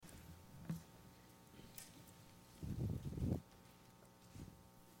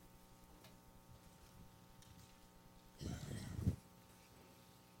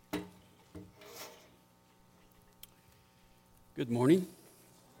Good morning.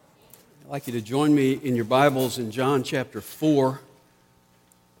 I'd like you to join me in your Bibles in John chapter 4.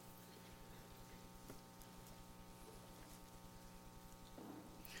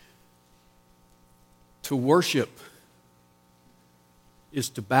 To worship is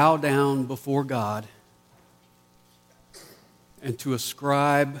to bow down before God and to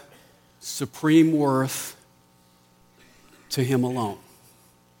ascribe supreme worth to Him alone.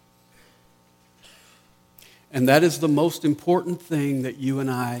 And that is the most important thing that you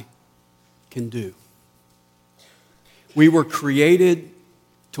and I can do. We were created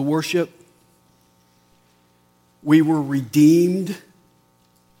to worship. We were redeemed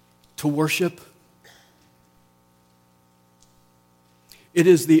to worship. It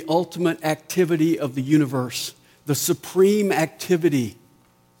is the ultimate activity of the universe, the supreme activity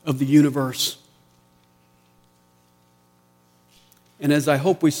of the universe. And as I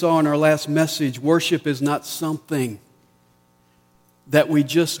hope we saw in our last message, worship is not something that we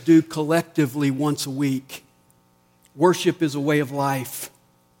just do collectively once a week. Worship is a way of life.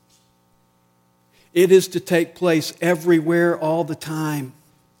 It is to take place everywhere, all the time.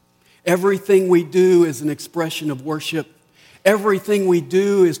 Everything we do is an expression of worship. Everything we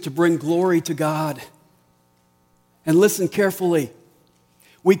do is to bring glory to God. And listen carefully.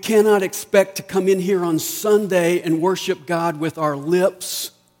 We cannot expect to come in here on Sunday and worship God with our lips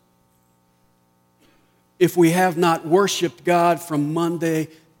if we have not worshiped God from Monday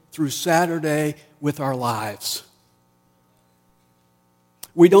through Saturday with our lives.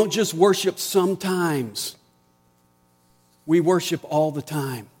 We don't just worship sometimes. We worship all the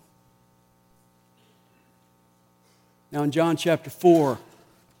time. Now in John chapter 4,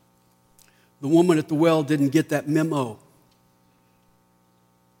 the woman at the well didn't get that memo.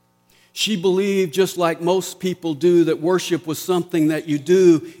 She believed, just like most people do, that worship was something that you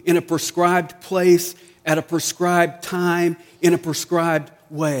do in a prescribed place, at a prescribed time, in a prescribed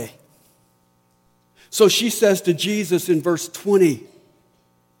way. So she says to Jesus in verse 20,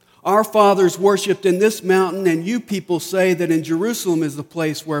 "Our fathers worshipped in this mountain, and you people say that in Jerusalem is the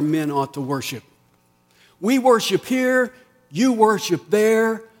place where men ought to worship. We worship here, you worship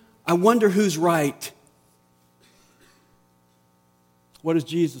there. I wonder who's right." What does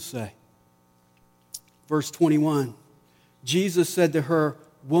Jesus say? Verse 21, Jesus said to her,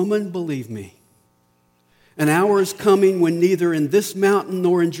 "Woman, believe me, an hour is coming when neither in this mountain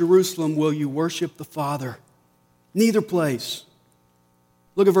nor in Jerusalem will you worship the Father. Neither place."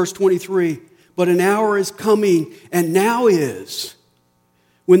 Look at verse 23. "But an hour is coming, and now is,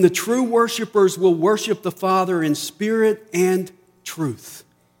 when the true worshipers will worship the Father in spirit and truth.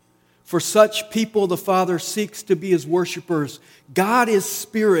 For such people the Father seeks to be His worshipers. God is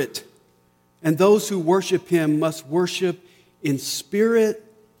spirit, and those who worship Him must worship in spirit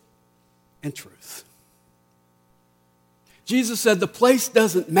and truth." Jesus said the place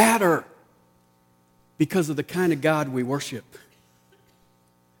doesn't matter because of the kind of God we worship.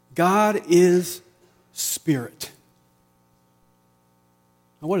 God is spirit.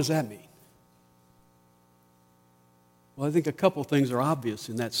 Now, what does that mean? Well, I think a couple things are obvious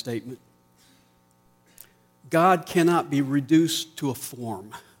in that statement. God cannot be reduced to a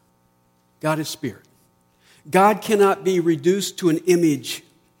form. God is spirit. God cannot be reduced to an image.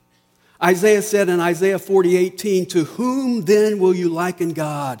 Isaiah said in Isaiah 40:18, "To whom then will you liken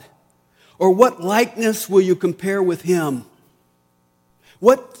God? Or what likeness will you compare with Him?"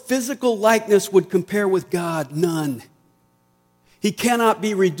 What physical likeness would compare with God? None. He cannot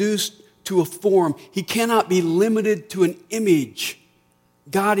be reduced to a form. He cannot be limited to an image.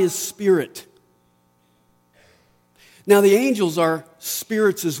 God is spirit. Now, the angels are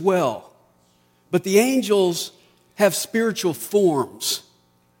spirits as well. But the angels have spiritual forms.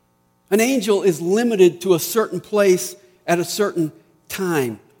 An angel is limited to a certain place at a certain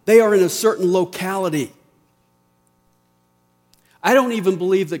time. They are in a certain locality. I don't even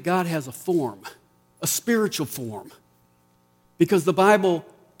believe that God has a form, a spiritual form, because the Bible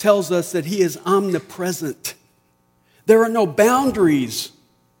tells us that He is omnipresent. There are no boundaries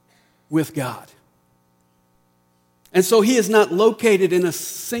with God. And so He is not located in a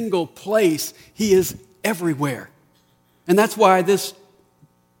single place. He is everywhere. And that's why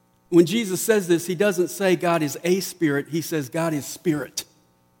when Jesus says this, He doesn't say God is a spirit. He says God is spirit.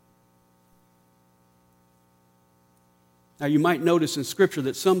 Now you might notice in Scripture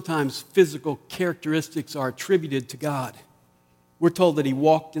that sometimes physical characteristics are attributed to God. We're told that He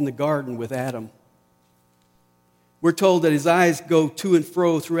walked in the garden with Adam. We're told that His eyes go to and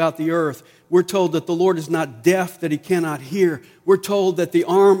fro throughout the earth. We're told that the Lord is not deaf, that He cannot hear. We're told that the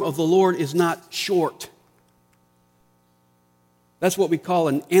arm of the Lord is not short. That's what we call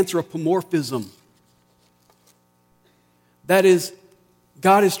an anthropomorphism. That is,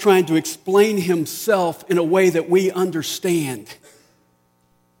 God is trying to explain himself in a way that we understand.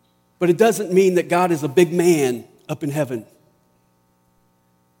 But it doesn't mean that God is a big man up in heaven.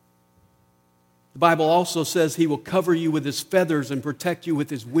 The Bible also says he will cover you with his feathers and protect you with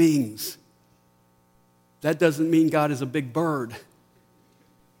his wings. That doesn't mean God is a big bird.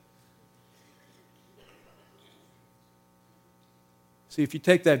 See, if you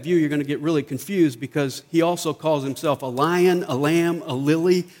take that view, you're going to get really confused because he also calls himself a lion, a lamb, a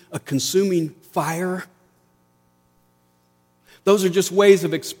lily, a consuming fire. Those are just ways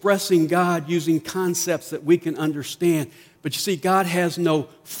of expressing God using concepts that we can understand. But you see, God has no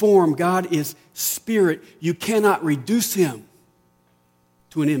form. God is spirit. You cannot reduce him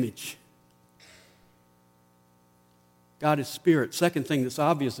to an image. God is spirit. Second thing that's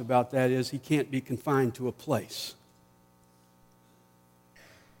obvious about that is he can't be confined to a place.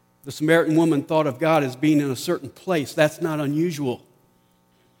 The Samaritan woman thought of God as being in a certain place. That's not unusual.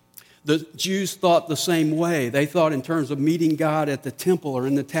 The Jews thought the same way. They thought in terms of meeting God at the temple or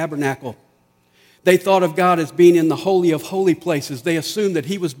in the tabernacle. They thought of God as being in the Holy of Holy Places. They assumed that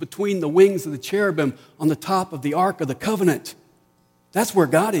he was between the wings of the cherubim on the top of the Ark of the Covenant. That's where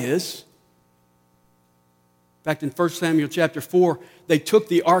God is. In fact, in 1 Samuel chapter 4, they took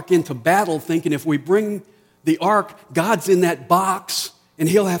the ark into battle thinking if we bring the ark, God's in that box and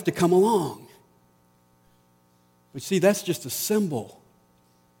he'll have to come along. But see, that's just a symbol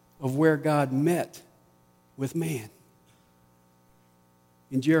of where God met with man.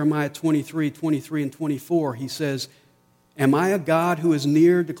 In Jeremiah 23 and 24, he says, "Am I a God who is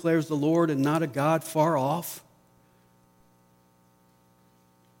near, declares the Lord, and not a God far off?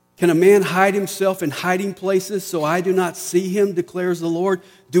 Can a man hide himself in hiding places so I do not see him, declares the Lord?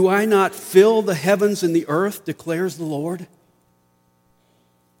 Do I not fill the heavens and the earth, declares the Lord?"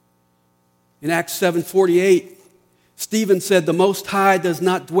 In Acts 7:48, Stephen said, "The Most High does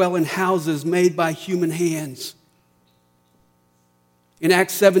not dwell in houses made by human hands." In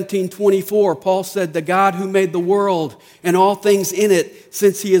Acts 17:24, Paul said, "The God who made the world and all things in it,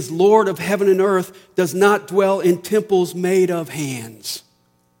 since he is Lord of heaven and earth, does not dwell in temples made of hands."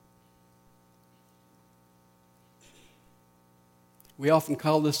 We often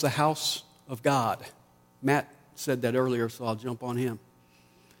call this the house of God. Matt said that earlier, so I'll jump on him.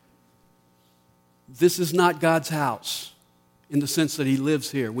 This is not God's house in the sense that he lives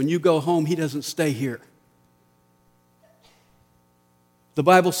here. When you go home, he doesn't stay here. The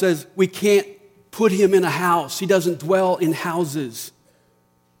Bible says we can't put him in a house. He doesn't dwell in houses.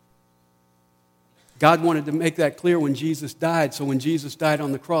 God wanted to make that clear when Jesus died. So when Jesus died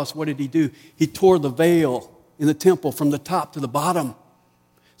on the cross, what did he do? He tore the veil in the temple from the top to the bottom,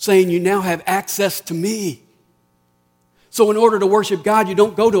 saying, "You now have access to me." So in order to worship God, you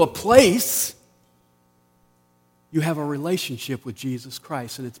don't go to a place. You have a relationship with Jesus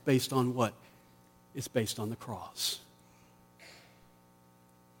Christ, and it's based on what? It's based on the cross.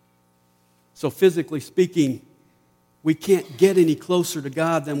 So physically speaking, we can't get any closer to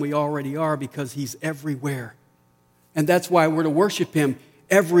God than we already are because he's everywhere. And that's why we're to worship him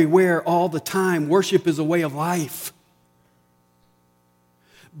everywhere, all the time. Worship is a way of life.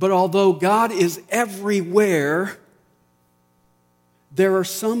 But although God is everywhere, there are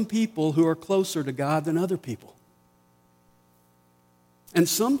some people who are closer to God than other people. And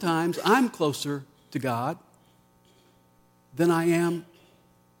sometimes I'm closer to God than I am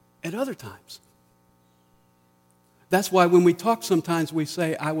at other times. That's why when we talk sometimes we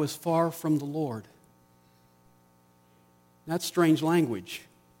say, "I was far from the Lord." That's strange language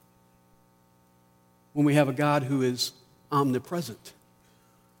when we have a God who is omnipresent.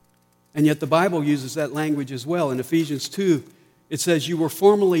 And yet the Bible uses that language as well. In Ephesians 2, it says, "You were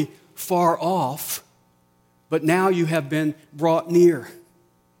formerly far off, but now you have been brought near."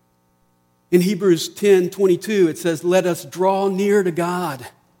 In Hebrews 10:22, it says, "Let us draw near to God."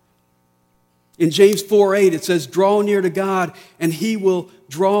 In James 4:8, it says, "Draw near to God, and he will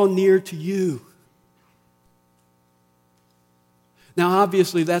draw near to you." Now,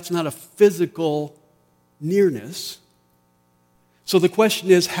 obviously, that's not a physical nearness. So the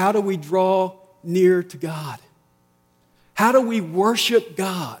question is, how do we draw near to God? How do we worship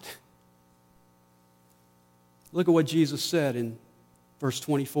God? Look at what Jesus said in verse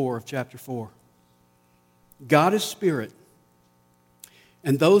 24 of chapter 4. "God is spirit,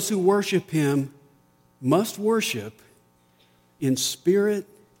 and those who worship him must worship in spirit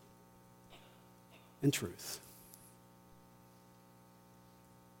and truth."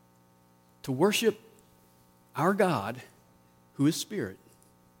 To worship our God, who is spirit,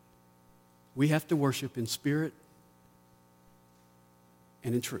 we have to worship in spirit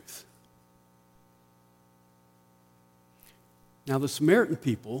and in truth. Now, the Samaritan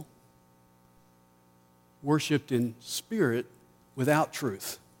people worshiped in spirit without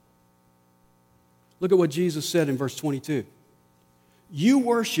truth. Look at what Jesus said in verse 22. You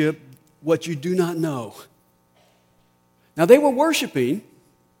worship what you do not know. Now, they were worshiping,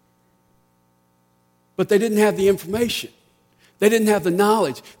 but they didn't have the information. They didn't have the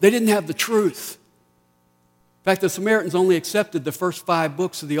knowledge. They didn't have the truth. In fact, the Samaritans only accepted the first 5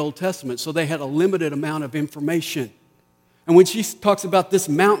 books of the Old Testament, so they had a limited amount of information. And when she talks about this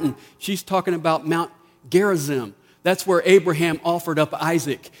mountain, she's talking about Mount Gerizim. That's where Abraham offered up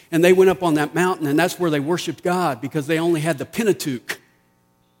Isaac. And they went up on that mountain, and that's where they worshiped God because they only had the Pentateuch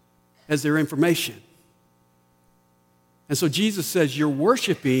as their information. And so Jesus says, you're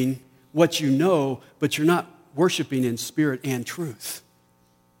worshiping what you know, but you're not worshiping in spirit and truth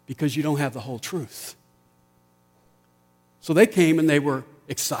because you don't have the whole truth. So they came and they were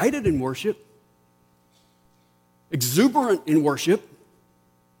excited in worship, exuberant in worship,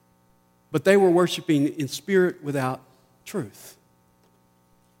 but they were worshiping in spirit without truth.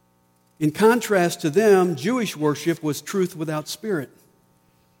 In contrast to them, Jewish worship was truth without spirit.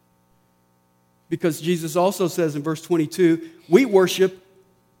 Because Jesus also says in verse 22, we worship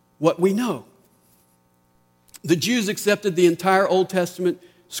what we know. The Jews accepted the entire Old Testament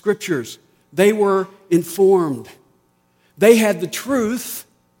scriptures. They were informed. They had the truth,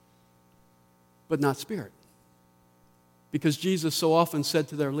 but not spirit. Because Jesus so often said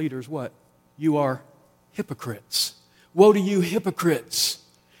to their leaders, what? You are hypocrites. Woe to you, hypocrites.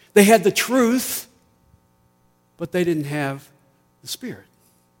 They had the truth, but they didn't have the spirit.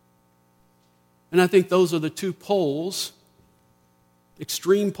 And I think those are the 2 poles,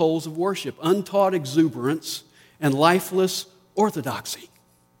 extreme poles of worship, untaught exuberance and lifeless orthodoxy.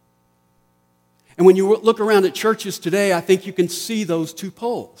 And when you look around at churches today, I think you can see those 2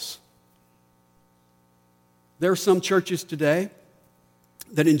 poles. There are some churches today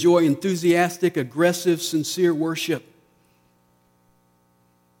that enjoy enthusiastic, aggressive, sincere worship.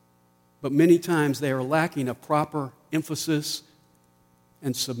 But many times they are lacking a proper emphasis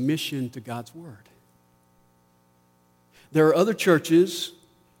and submission to God's Word. There are other churches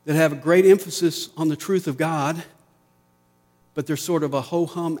that have a great emphasis on the truth of God, but there's sort of a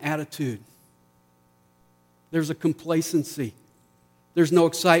ho-hum attitude. There's a complacency. There's no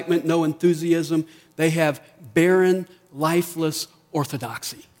excitement, no enthusiasm. They have barren, lifeless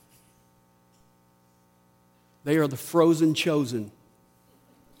orthodoxy. They are the frozen chosen.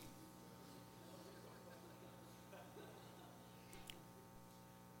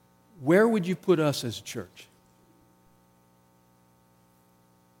 Where would you put us as a church?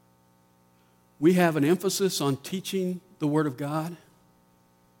 We have an emphasis on teaching the Word of God.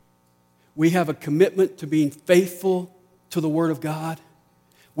 We have a commitment to being faithful to the Word of God.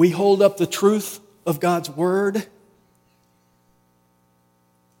 We hold up the truth of God's Word.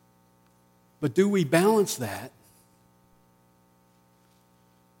 But do we balance that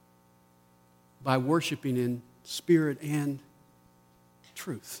by worshiping in spirit and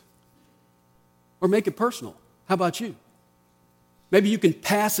truth? Or make it personal. How about you? Maybe you can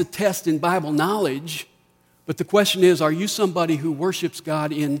pass a test in Bible knowledge, but the question is, are you somebody who worships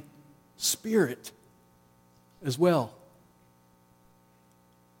God in spirit as well?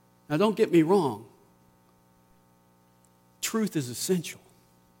 Now, don't get me wrong. Truth is essential.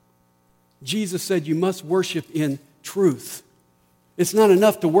 Jesus said you must worship in truth. It's not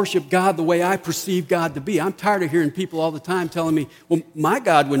enough to worship God the way I perceive God to be. I'm tired of hearing people all the time telling me, well, my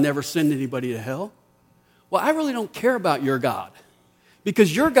God would never send anybody to hell. Well, I really don't care about your God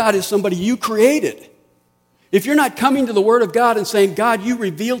because your God is somebody you created. If you're not coming to the Word of God and saying, God, you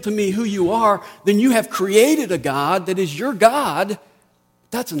reveal to me who you are, then you have created a God that is your God.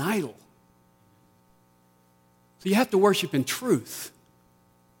 That's an idol. So you have to worship in truth.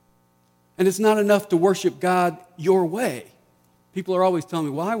 And it's not enough to worship God your way. People are always telling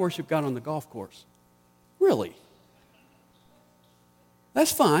me, well, I worship God on the golf course. Really?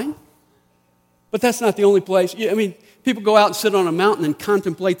 That's fine. But that's not the only place. I mean, people go out and sit on a mountain and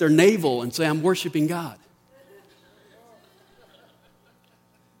contemplate their navel and say, I'm worshiping God.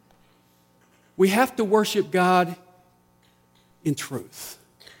 We have to worship God in truth.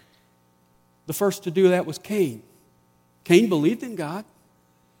 The first to do that was Cain. Cain believed in God,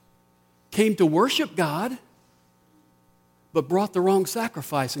 came to worship God, but brought the wrong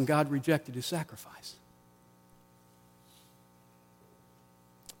sacrifice, and God rejected his sacrifice.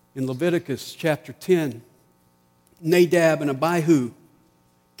 In Leviticus chapter 10, Nadab and Abihu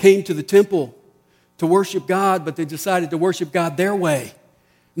came to the temple to worship God, but they decided to worship God their way.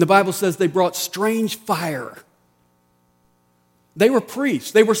 And the Bible says they brought strange fire. They were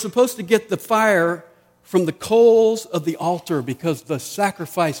priests. They were supposed to get the fire from the coals of the altar because the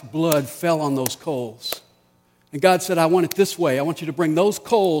sacrifice blood fell on those coals. And God said, I want it this way. I want you to bring those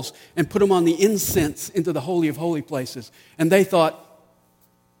coals and put them on the incense into the Holy of Holy Places. And they thought,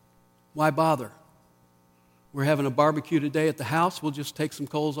 why bother? We're having a barbecue today at the house. We'll just take some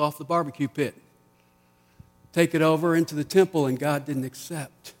coals off the barbecue pit. Take it over into the temple, and God didn't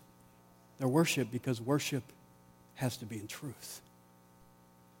accept their worship because worship has to be in truth.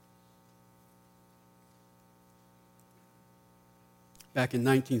 Back in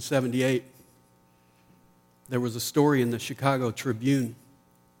 1978, there was a story in the Chicago Tribune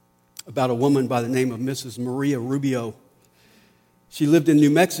about a woman by the name of Mrs. Maria Rubio. She lived in New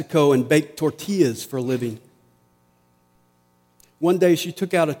Mexico and baked tortillas for a living. One day she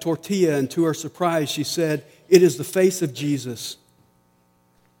took out a tortilla, and to her surprise, she said, "It is the face of Jesus."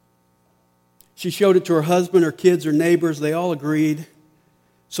 She showed it to her husband, her kids, her neighbors. They all agreed.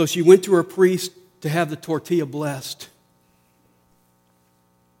 So she went to her priest to have the tortilla blessed.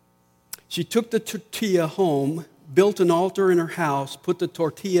 She took the tortilla home, built an altar in her house, put the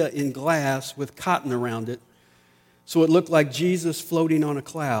tortilla in glass with cotton around it, so it looked like Jesus floating on a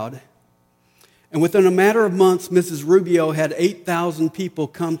cloud. And within a matter of months, Mrs. Rubio had 8,000 people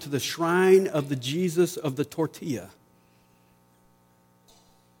come to the shrine of the Jesus of the tortilla.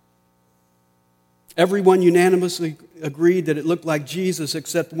 Everyone unanimously agreed that it looked like Jesus,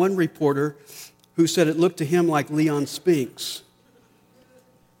 except one reporter who said it looked to him like Leon Spinks.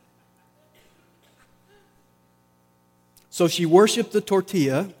 So she worshiped the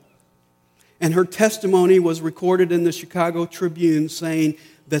tortilla, and her testimony was recorded in the Chicago Tribune saying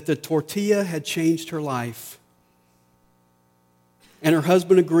that the tortilla had changed her life. And her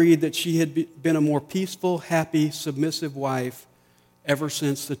husband agreed that she had been a more peaceful, happy, submissive wife ever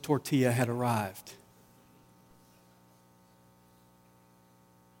since the tortilla had arrived.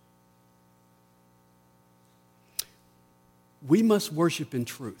 We must worship in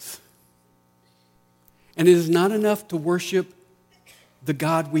truth. And it is not enough to worship the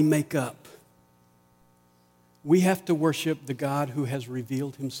God we make up. We have to worship the God who has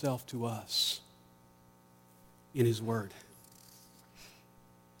revealed himself to us in his word.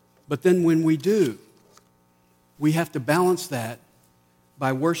 But then when we do, we have to balance that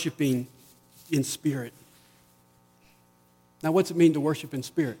by worshiping in spirit. Now, what's it mean to worship in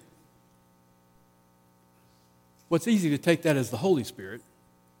spirit? Well, it's easy to take that as the Holy Spirit.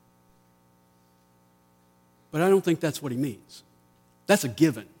 But I don't think that's what he means. That's a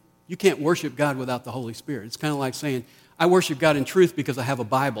given. You can't worship God without the Holy Spirit. It's kind of like saying, I worship God in truth because I have a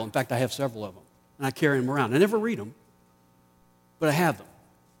Bible. In fact, I have several of them. And I carry them around. I never read them, but I have them.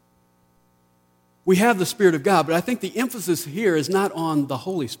 We have the Spirit of God, but I think the emphasis here is not on the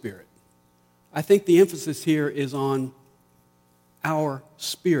Holy Spirit. I think the emphasis here is on our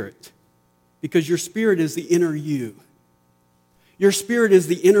spirit. Because your spirit is the inner you. Your spirit is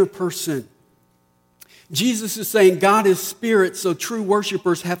the inner person. Jesus is saying God is spirit, so true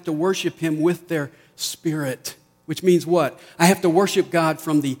worshipers have to worship him with their spirit. Which means what? I have to worship God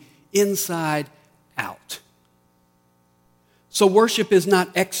from the inside out. So worship is not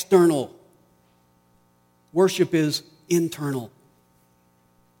external. Worship is internal.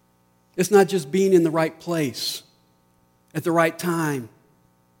 It's not just being in the right place at the right time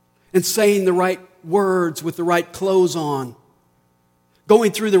and saying the right words with the right clothes on,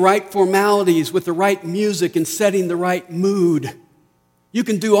 going through the right formalities with the right music and setting the right mood. You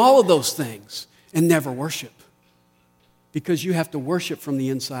can do all of those things and never worship because you have to worship from the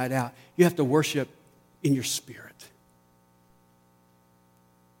inside out. You have to worship in your spirit.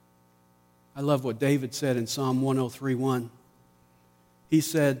 I love what David said in Psalm 103:1. He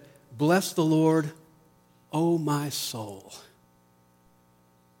said, "Bless the Lord, O my soul."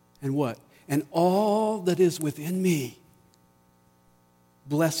 And what? And all that is within me,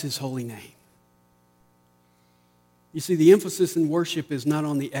 bless his holy name. You see, the emphasis in worship is not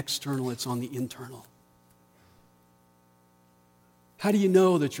on the external, it's on the internal. How do you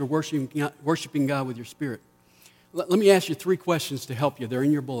know that you're worshiping God with your spirit? Let me ask you 3 questions to help you. They're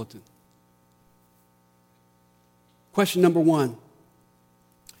in your bulletin. Question number 1.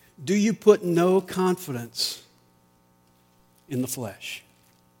 Do you put no confidence in the flesh?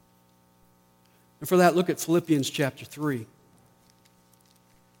 And for that, look at Philippians chapter 3.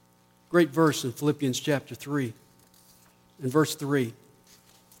 Great verse in Philippians chapter 3. In verse 3.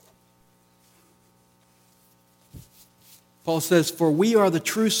 Paul says, "For we are the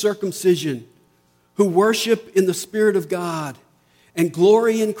true circumcision, who worship in the Spirit of God, and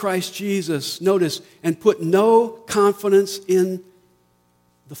glory in Christ Jesus," notice, "and put no confidence in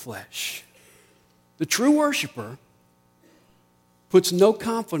the flesh." The true worshiper puts no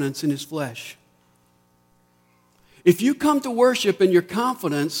confidence in his flesh. If you come to worship and your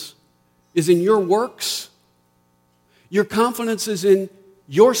confidence is in your works, your confidence is in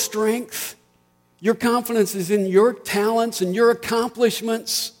your strength, your confidence is in your talents and your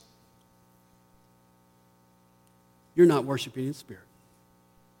accomplishments, you're not worshiping in spirit.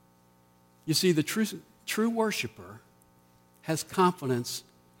 You see, the true worshiper has confidence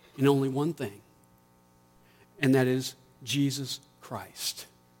in only one thing, and that is Jesus Christ.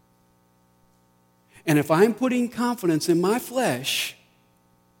 And if I'm putting confidence in my flesh,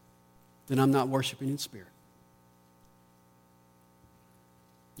 then I'm not worshiping in spirit.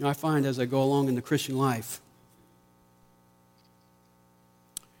 You know, I find as I go along in the Christian life,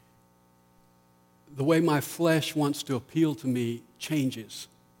 the way my flesh wants to appeal to me changes.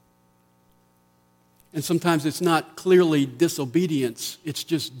 And sometimes it's not clearly disobedience, it's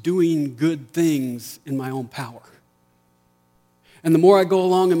just doing good things in my own power. And the more I go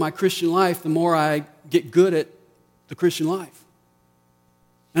along in my Christian life, the more I get good at the Christian life.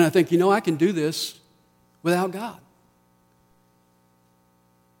 And I think, I can do this without God.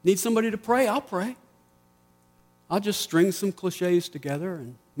 Need somebody to pray? I'll pray. I'll just string some cliches together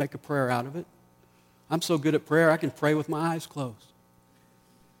and make a prayer out of it. I'm so good at prayer, I can pray with my eyes closed.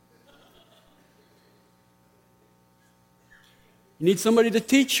 You need somebody to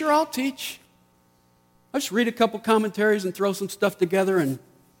teach? Sure, I'll teach. I'll just read a couple commentaries and throw some stuff together and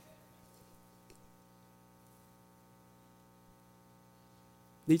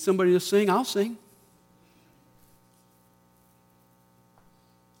need somebody to sing? I'll sing.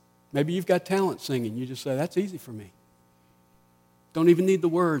 Maybe you've got talent singing. You just say, that's easy for me. Don't even need the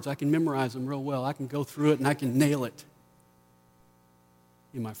words. I can memorize them real well. I can go through it and I can nail it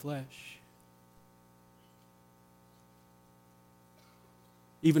in my flesh.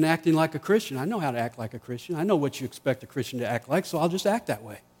 Even acting like a Christian. I know how to act like a Christian. I know what you expect a Christian to act like, so I'll just act that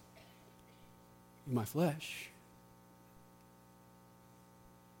way in my flesh.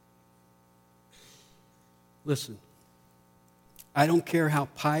 Listen, I don't care how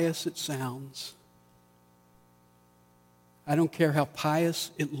pious it sounds. I don't care how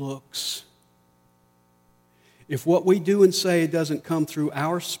pious it looks. If what we do and say doesn't come through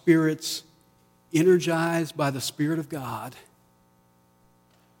our spirits energized by the Spirit of God,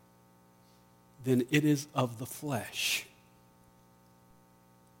 then it is of the flesh.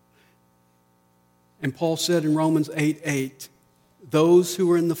 And Paul said in Romans 8:8, those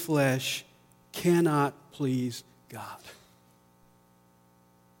who are in the flesh cannot please God.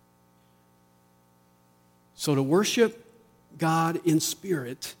 So to worship God in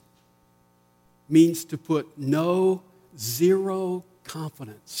spirit means to put zero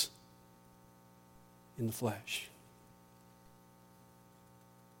confidence in the flesh.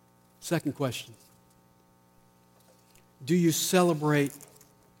 Second question. Do you celebrate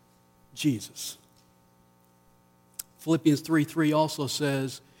Jesus? Philippians 3:3 also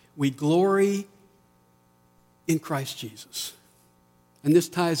says, we glory in Christ Jesus. And this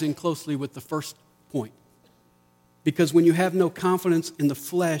ties in closely with the first point. Because when you have no confidence in the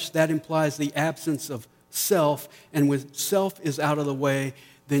flesh, that implies the absence of self. And when self is out of the way,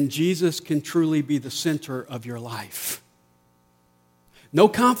 then Jesus can truly be the center of your life. No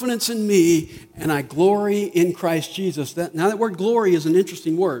confidence in me, and I glory in Christ Jesus. Now that word glory is an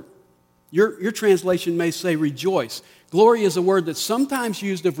interesting word. Your translation may say rejoice. Glory is a word that's sometimes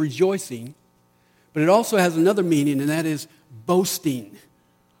used of rejoicing, but it also has another meaning, and that is boasting.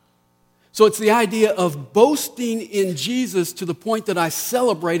 So it's the idea of boasting in Jesus to the point that I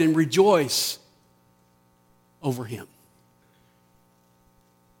celebrate and rejoice over him.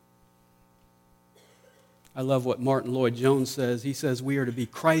 I love what Martin Lloyd-Jones says. He says we are to be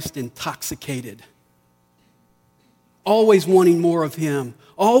Christ intoxicated. Always wanting more of him.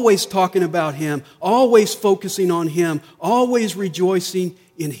 Always talking about him. Always focusing on him. Always rejoicing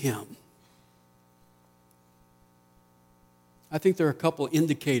in him. I think there are a couple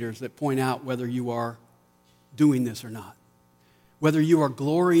indicators that point out whether you are doing this or not. Whether you are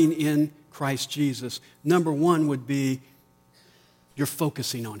glorying in Christ Jesus. Number one would be you're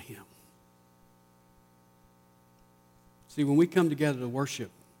focusing on him. See, when we come together to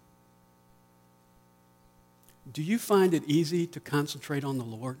worship, do you find it easy to concentrate on the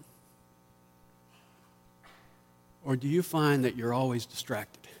Lord? Or do you find that you're always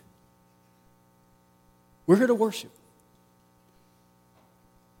distracted? We're here to worship.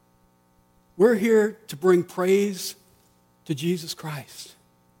 We're here to bring praise to Jesus Christ.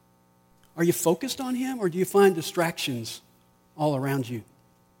 Are you focused on him, or do you find distractions all around you?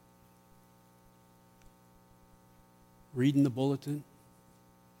 Reading the bulletin,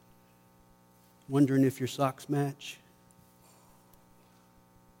 wondering if your socks match,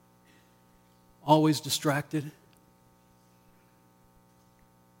 always distracted,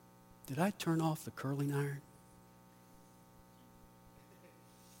 did I turn off the curling iron?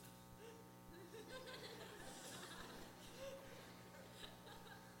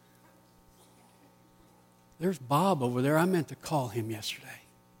 There's Bob over there. I meant to call him yesterday.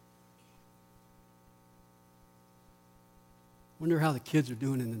 Wonder how the kids are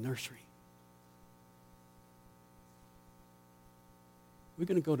doing in the nursery. We're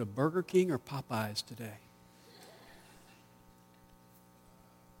going to go to Burger King or Popeyes today.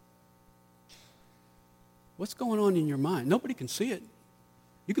 What's going on in your mind? Nobody can see it.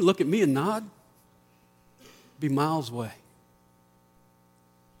 You can look at me and nod. Be miles away.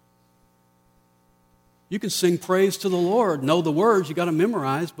 You can sing praise to the Lord, know the words, you got to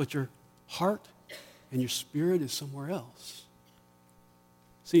memorize, but your heart and your spirit is somewhere else.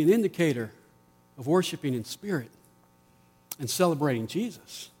 See, an indicator of worshiping in spirit and celebrating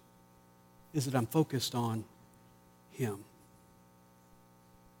Jesus is that I'm focused on Him.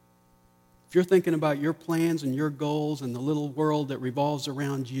 If you're thinking about your plans and your goals and the little world that revolves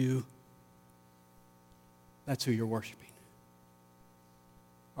around you, that's who you're worshiping.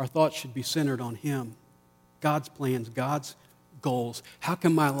 Our thoughts should be centered on Him, God's plans, God's goals. How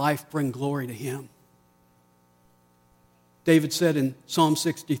can my life bring glory to Him? David said in Psalm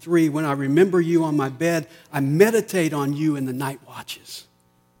 63, when I remember you on my bed, I meditate on you in the night watches.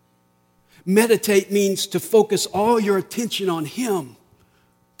 Meditate means to focus all your attention on Him.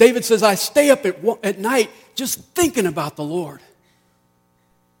 David says, I stay up at night just thinking about the Lord.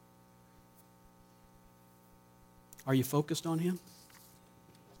 Are you focused on Him?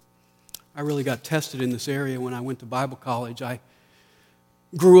 I really got tested in this area when I went to Bible college. I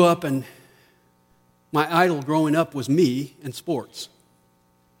grew up, and my idol growing up was me and sports.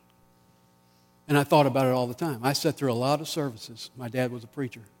 And I thought about it all the time. I sat through a lot of services. My dad was a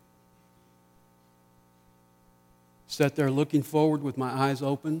preacher. Sat there looking forward with my eyes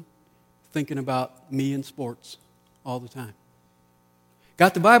open, thinking about me and sports all the time.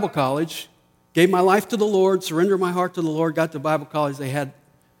 Got to Bible college, gave my life to the Lord, surrendered my heart to the Lord, got to Bible college. They had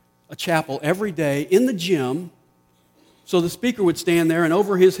a chapel every day in the gym, so the speaker would stand there, and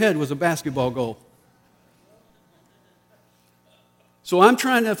over his head was a basketball goal. So I'm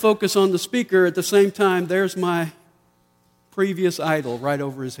trying to focus on the speaker. At the same time, there's my previous idol right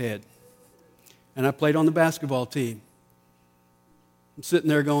over his head. And I played on the basketball team. I'm sitting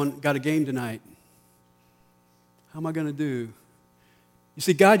there going, got a game tonight. How am I going to do? You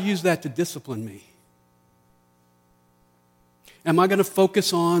see, God used that to discipline me. Am I going to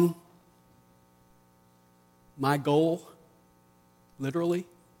focus on my goal, literally?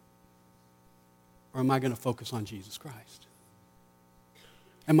 Or am I going to focus on Jesus Christ?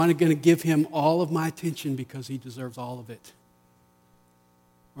 Am I going to give Him all of my attention because He deserves all of it?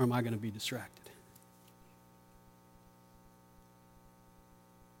 Or am I going to be distracted?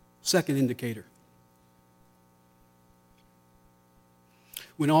 Second indicator.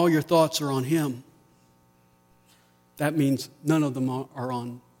 When all your thoughts are on Him, that means none of them are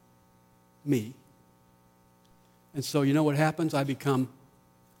on me. And so you know what happens? I become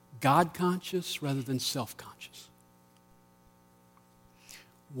God-conscious rather than self-conscious.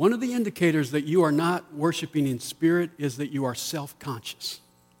 One of the indicators that you are not worshiping in spirit is that you are self-conscious.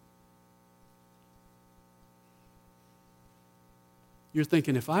 You're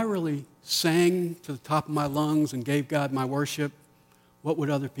thinking, if I really sang to the top of my lungs and gave God my worship, what would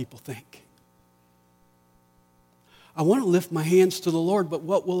other people think? I want to lift my hands to the Lord, but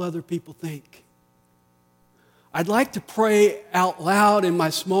what will other people think? I'd like to pray out loud in my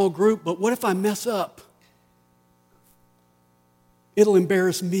small group, but what if I mess up? It'll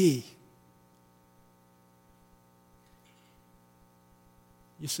embarrass me.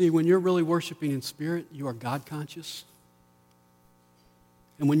 You see, when you're really worshiping in spirit, you are God-conscious.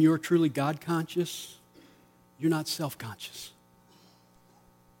 And when you're truly God-conscious, you're not self-conscious.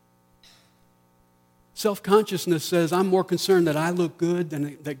 Self-consciousness says, I'm more concerned that I look good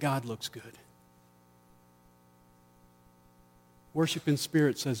than that God looks good. Worship in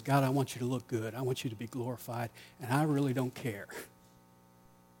spirit says, God, I want you to look good. I want you to be glorified. And I really don't care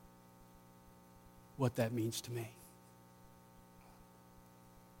what that means to me.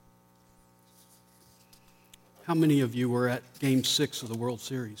 How many of you were at Game 6 of the World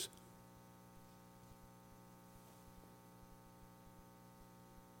Series?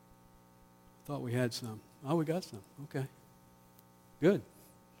 Thought we had some. Oh, we got some. Okay. Good.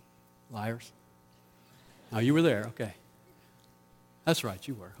 Liars. Oh, you were there. Okay. That's right,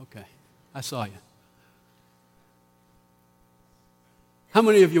 you were. Okay. I saw you. How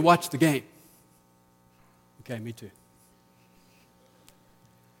many of you watched the game? Okay, me too.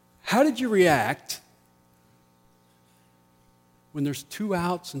 How did you react when there's 2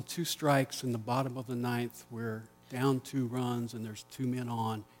 outs and 2 strikes in the bottom of the ninth, we're down 2 runs and there's 2 men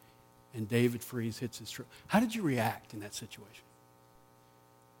on, and David Freese hits his triple. How did you react in that situation?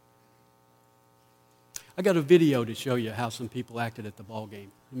 I got a video to show you how some people acted at the ball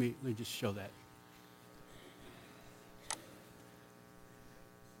game. Let me just show that.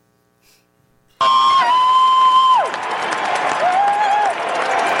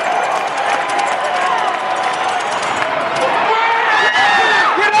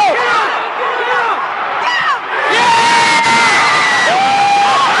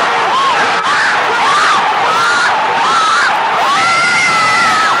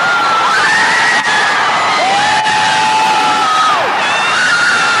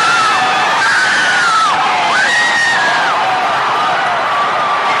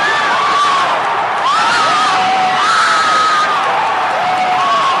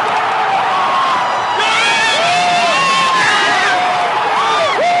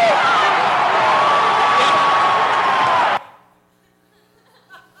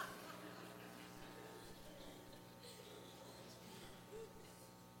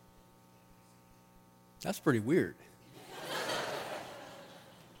 That's pretty weird.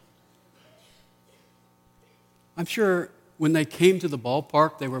 I'm sure when they came to the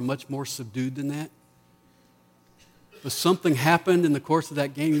ballpark, they were much more subdued than that. But something happened in the course of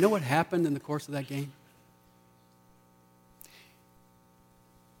that game. You know what happened in the course of that game?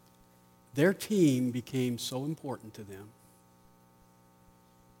 Their team became so important to them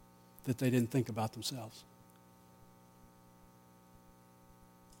that they didn't think about themselves.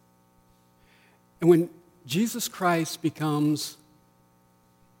 And when Jesus Christ becomes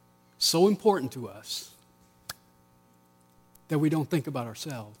so important to us that we don't think about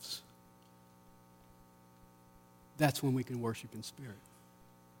ourselves, that's when we can worship in spirit.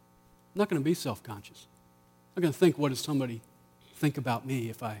 I'm not going to be self-conscious. I'm not going to think, what does somebody think about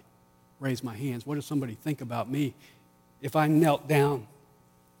me if I raise my hands? What does somebody think about me if I knelt down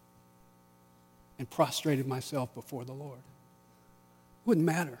and prostrated myself before the Lord? It wouldn't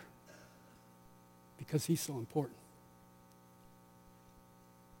matter, because he's so important.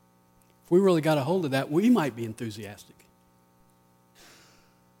 If we really got a hold of that, we might be enthusiastic.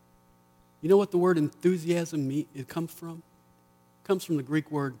 You know what the word enthusiasm it comes from? It comes from the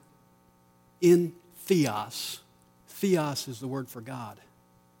Greek word in theos. Theos is the word for God.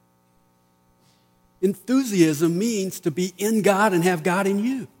 Enthusiasm means to be in God and have God in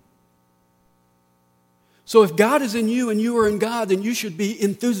you. So if God is in you and you are in God, then you should be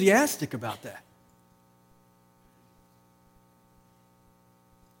enthusiastic about that.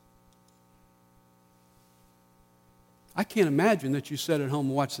 I can't imagine that you sat at home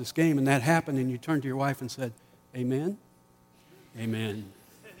and watched this game and that happened and you turned to your wife and said, "Amen? Amen."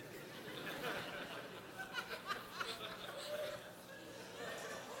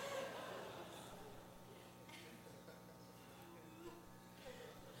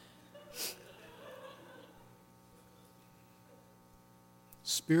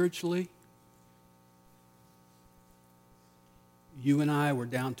 Spiritually, you and I were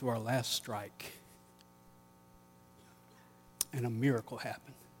down to our last strike. And a miracle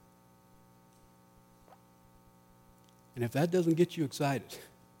happened. And if that doesn't get you excited,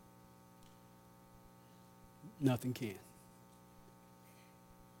 nothing can.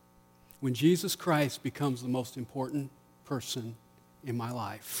 When Jesus Christ becomes the most important person in my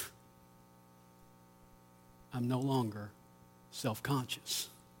life, I'm no longer self-conscious.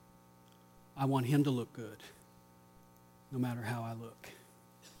 I want him to look good, no matter how I look.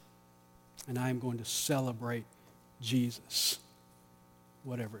 And I am going to celebrate Jesus,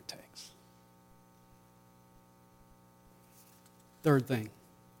 whatever it takes. Third thing,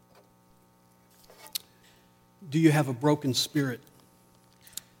 do you have a broken spirit?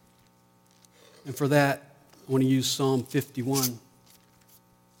 And for that, I want to use Psalm 51,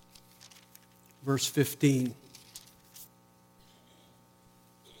 verse 15.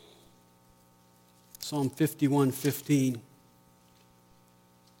 Psalm 51:15.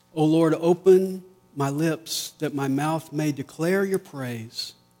 O Lord, open my lips, that my mouth may declare your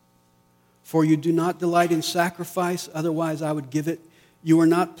praise. For you do not delight in sacrifice, otherwise I would give it. You are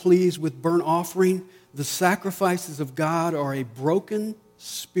not pleased with burnt offering. The sacrifices of God are a broken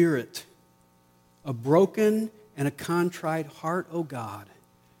spirit, a broken and a contrite heart, O God,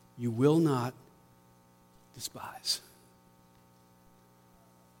 you will not despise.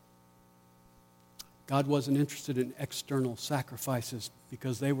 God wasn't interested in external sacrifices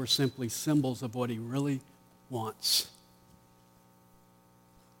because they were simply symbols of what he really wants.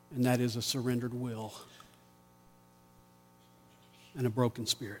 And that is a surrendered will and a broken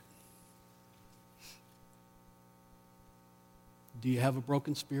spirit. Do you have a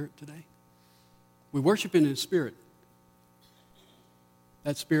broken spirit today? We worship Him in spirit.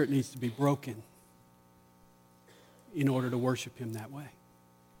 That spirit needs to be broken in order to worship Him that way.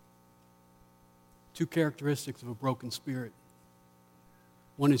 Two characteristics of a broken spirit.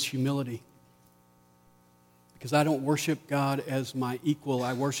 One is humility. Because I don't worship God as my equal.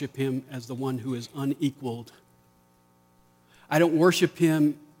 I worship Him as the one who is unequaled. I don't worship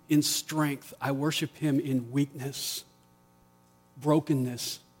Him in strength. I worship Him in weakness,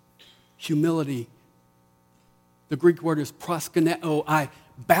 brokenness, humility. The Greek word is proskuneo. I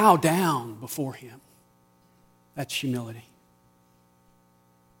bow down before Him. That's humility.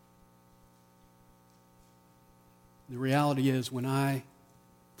 The reality is when I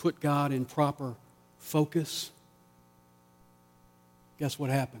put God in proper focus, guess what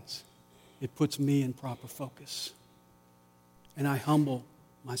happens? It puts me in proper focus. And I humble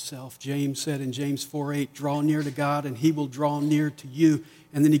myself. James said in James 4:8, draw near to God and He will draw near to you.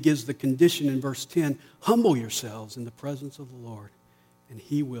 And then he gives the condition in verse 10, humble yourselves in the presence of the Lord and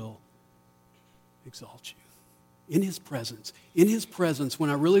He will exalt you. In His presence, when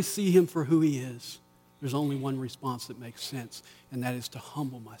I really see Him for who He is, there's only one response that makes sense, and that is to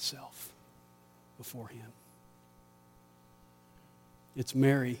humble myself before Him. It's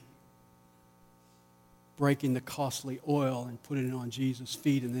Mary breaking the costly oil and putting it on Jesus'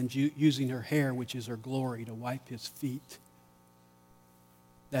 feet and then using her hair, which is her glory, to wipe His feet.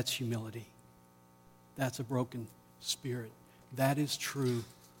 That's humility. That's a broken spirit. That is true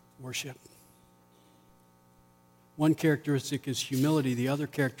worship. One characteristic is humility. The other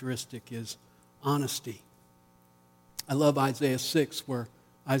characteristic is honesty. I love Isaiah 6, where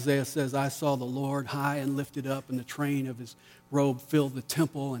Isaiah says, I saw the Lord high and lifted up, and the train of His robe filled the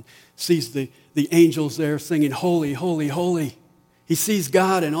temple, and sees the angels there singing, holy, holy, holy. He sees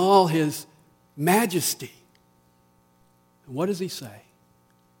God in all His majesty. And what does he say?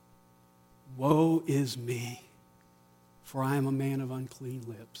 Woe is me, for I am a man of unclean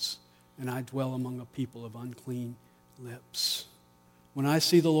lips, and I dwell among a people of unclean lips. When I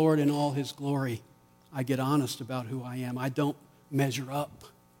see the Lord in all His glory, I get honest about who I am. I don't measure up.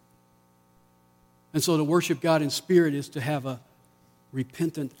 And so to worship God in spirit is to have a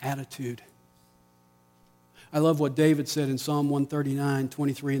repentant attitude. I love what David said in Psalm 139,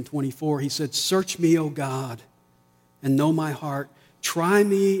 23 and 24. He said, search me, O God, and know my heart. Try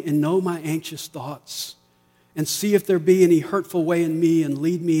me and know my anxious thoughts, and see if there be any hurtful way in me, and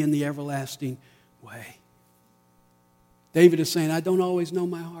lead me in the everlasting way. David is saying, I don't always know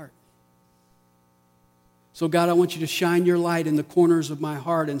my heart. So God, I want you to shine your light in the corners of my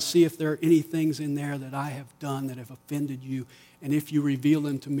heart and see if there are any things in there that I have done that have offended you. And if you reveal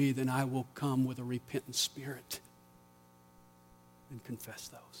them to me, then I will come with a repentant spirit and confess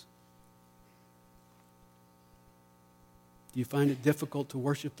those. Do you find it difficult to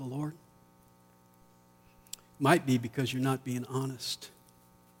worship the Lord? Might be because you're not being honest.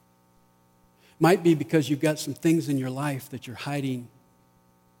 Might be because you've got some things in your life that you're hiding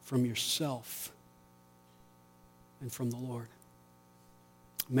from yourself and from the Lord.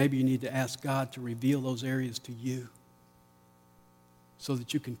 Maybe you need to ask God to reveal those areas to you so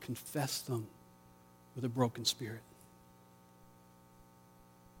that you can confess them with a broken spirit.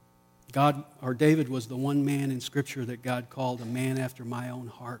 David was the one man in Scripture that God called a man after my own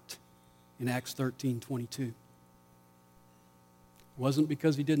heart in Acts 13:22. It wasn't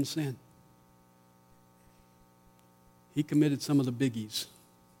because he didn't sin. He committed some of the biggies.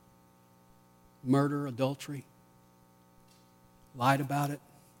 Murder, adultery, lied about it,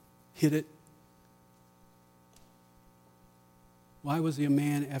 hid it. Why was he a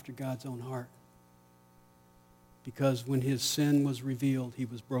man after God's own heart? Because when his sin was revealed, he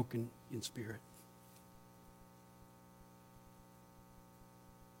was broken in spirit.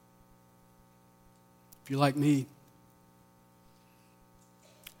 If you're like me,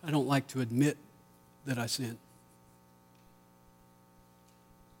 I don't like to admit that I sin.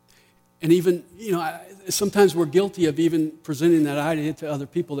 And even, sometimes we're guilty of even presenting that idea to other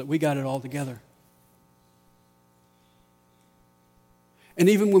people that we got it all together. And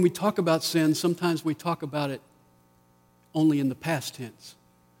even when we talk about sin, sometimes we talk about it only in the past tense.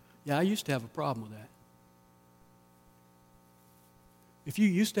 Yeah, I used to have a problem with that. If you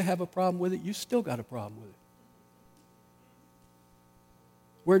used to have a problem with it, you still got a problem with it.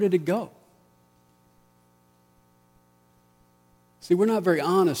 Where did it go? See, we're not very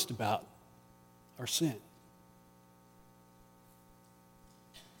honest about our sin.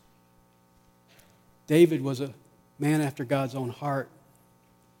 David was a man after God's own heart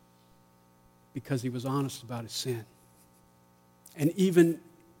because he was honest about his sin. And even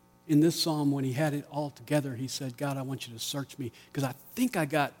in this psalm, when he had it all together, he said, God, I want you to search me because I think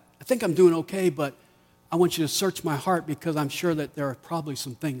I'm doing okay, but I want you to search my heart because I'm sure that there are probably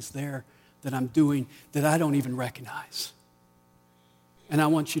some things there that I'm doing that I don't even recognize. And I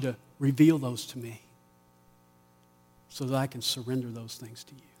want you to reveal those to me so that I can surrender those things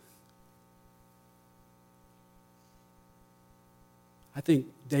to you. I think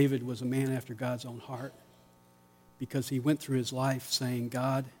David was a man after God's own heart because he went through his life saying,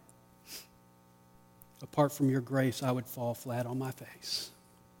 God, apart from your grace, I would fall flat on my face.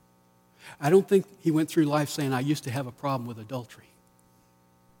 I don't think he went through life saying, I used to have a problem with adultery.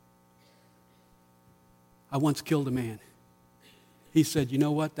 I once killed a man. He said, you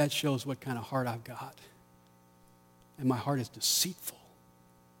know what? That shows what kind of heart I've got. And my heart is deceitful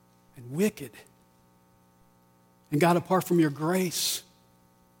and wicked. And God, apart from your grace,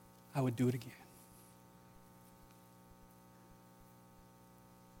 I would do it again.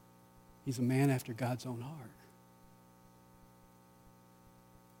 He's a man after God's own heart.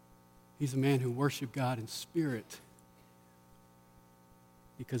 He's a man who worshiped God in spirit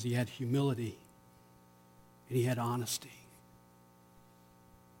because he had humility and he had honesty.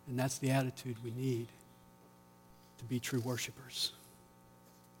 And that's the attitude we need to be true worshipers.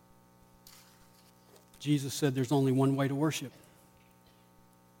 Jesus said there's only one way to worship.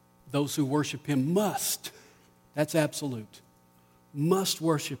 Those who worship him must, that's absolute, must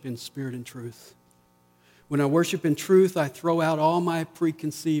worship in spirit and truth. When I worship in truth, I throw out all my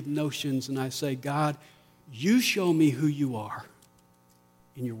preconceived notions and I say, God, you show me who you are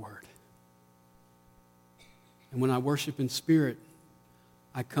in your word. And when I worship in spirit,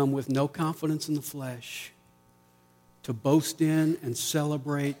 I come with no confidence in the flesh to boast in and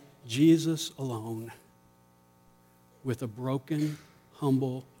celebrate Jesus alone with a broken,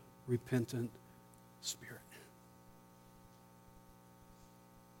 humble, repentant spirit.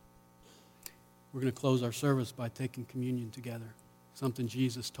 We're going to close our service by taking communion together, something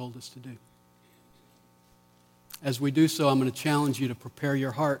Jesus told us to do. As we do so, I'm going to challenge you to prepare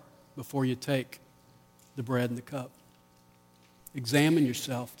your heart before you take the bread and the cup. Examine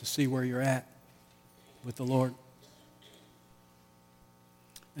yourself to see where you're at with the Lord.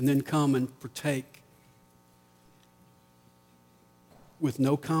 And then come and partake with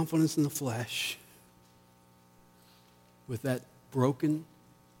no confidence in the flesh, with that broken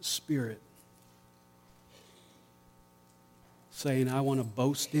spirit, saying, I want to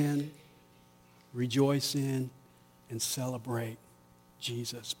boast in, rejoice in, and celebrate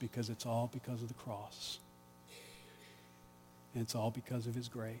Jesus because it's all because of the cross. And it's all because of his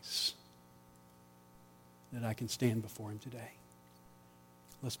grace that I can stand before him today.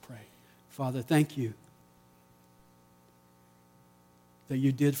 Let's pray. Father, thank you that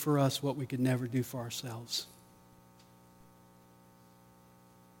you did for us what we could never do for ourselves.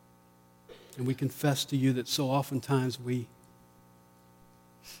 And we confess to you that so oftentimes we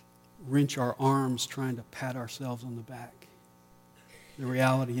wrench our arms trying to pat ourselves on the back. The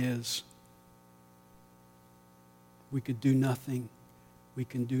reality is we could do nothing, we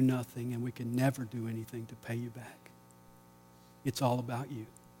can do nothing, and we can never do anything to pay you back. It's all about you.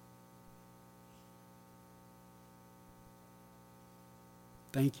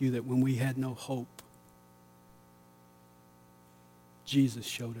 Thank you that when we had no hope, Jesus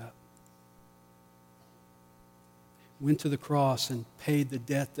showed up. Went to the cross and paid the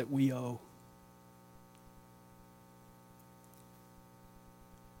debt that we owe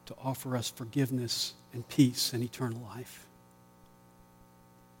to offer us forgiveness and peace and eternal life.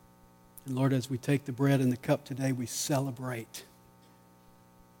 And Lord, as we take the bread and the cup today, we celebrate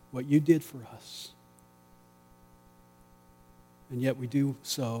what you did for us. And yet we do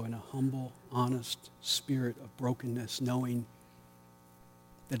so in a humble, honest spirit of brokenness, knowing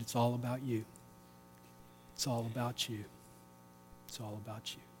that it's all about you. It's all about you. It's all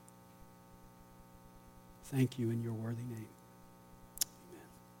about you. Thank you in your worthy name.